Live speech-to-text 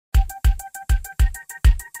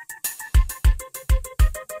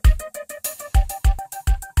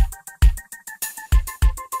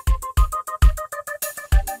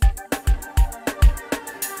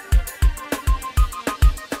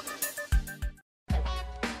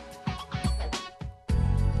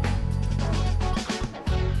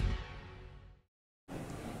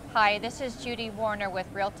Hi, this is Judy Warner with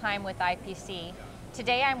Real Time with IPC.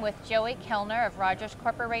 Today I'm with Joey Kellner of Rogers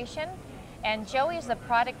Corporation, and Joey is the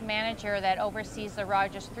product manager that oversees the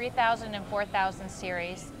Rogers 3000 and 4000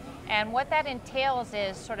 series. And what that entails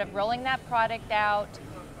is sort of rolling that product out,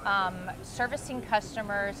 servicing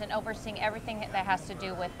customers, and overseeing everything that has to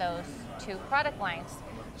do with those two product lines.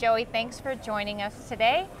 Joey, thanks for joining us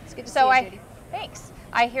today. It's good to see you, Judy. Thanks.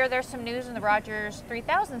 I hear there's some news in the Rogers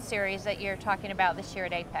 3000 series that you're talking about this year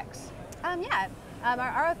at Apex. Our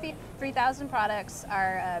RO3000 products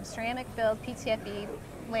are ceramic filled PTFE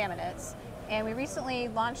laminates, and we recently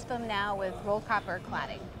launched them now with rolled copper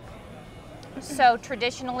cladding. So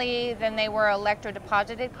traditionally, then they were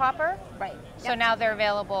electrodeposited copper? Right. So Yep. now they're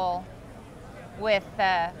available with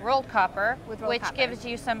rolled copper, which copper. gives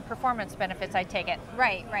you some performance benefits, I take it.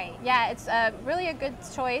 Right. Yeah, it's really a good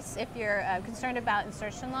choice if you're concerned about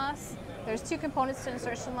insertion loss. There's two components to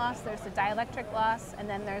insertion loss. There's the dielectric loss, and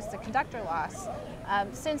then there's the conductor loss.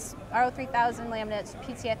 Since RO3000 laminates are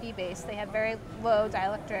PTFE based, they have very low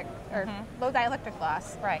dielectric low dielectric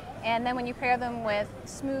loss. Right. And then when you pair them with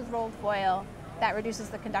smooth rolled foil, that reduces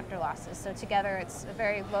the conductor losses. So together, it's a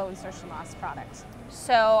very low insertion loss product.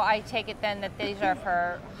 So I take it then that these are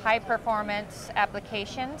for high performance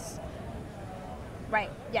applications? Right,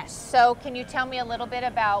 yes. So can you tell me a little bit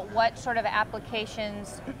about what sort of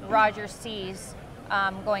applications Rogers sees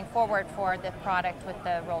going forward for the product with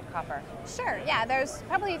the rolled copper? Sure, yeah, there's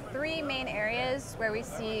probably three main areas where we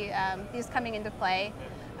see these coming into play.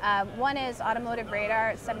 One is automotive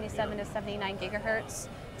radar at 77 to 79 gigahertz.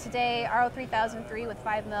 Today, RO3003 with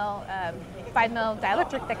 5 mil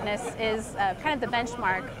dielectric thickness is kind of the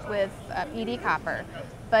benchmark with ED copper.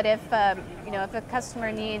 But if if a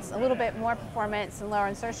customer needs a little bit more performance and lower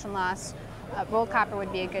insertion loss, rolled copper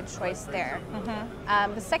would be a good choice there.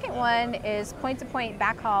 The second one is point-to-point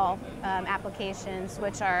backhaul applications,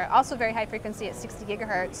 which are also very high frequency at 60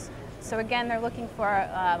 gigahertz. So again, they're looking for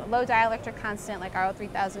a low dielectric constant like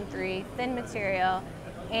RO3003, thin material,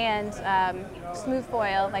 and smooth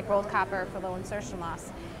foil like rolled copper for low insertion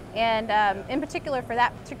loss. And in particular for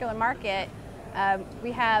that particular market,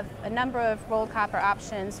 we have a number of rolled copper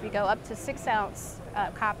options. We go up to 6-ounce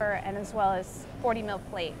copper and as well as 40 mil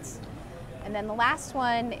plates. And then the last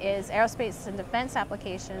one is aerospace and defense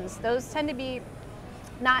applications. Those tend to be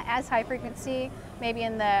not as high frequency, maybe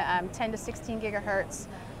in the 10 to 16 gigahertz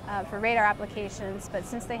for radar applications, but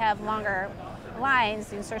since they have longer lines,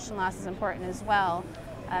 the insertion loss is important as well.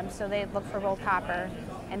 So they look for rolled copper.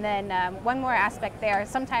 And then one more aspect there,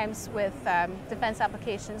 sometimes with defense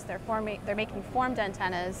applications, they're making formed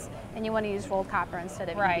antennas, and you want to use rolled copper instead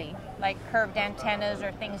of Right, ED. like curved antennas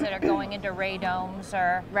or things that are going into radomes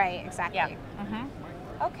or... Right, exactly. Yeah.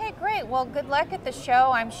 Okay, great. Well, good luck at the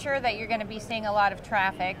show. I'm sure that you're going to be seeing a lot of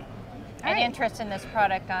traffic and interest in this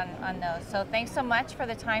product on those. So thanks so much for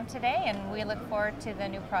the time today, and we look forward to the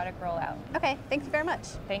new product rollout. Okay, thank you very much.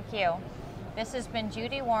 Thank you. This has been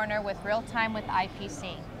Judy Warner with Real Time with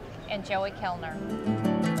IPC and Joey Kellner.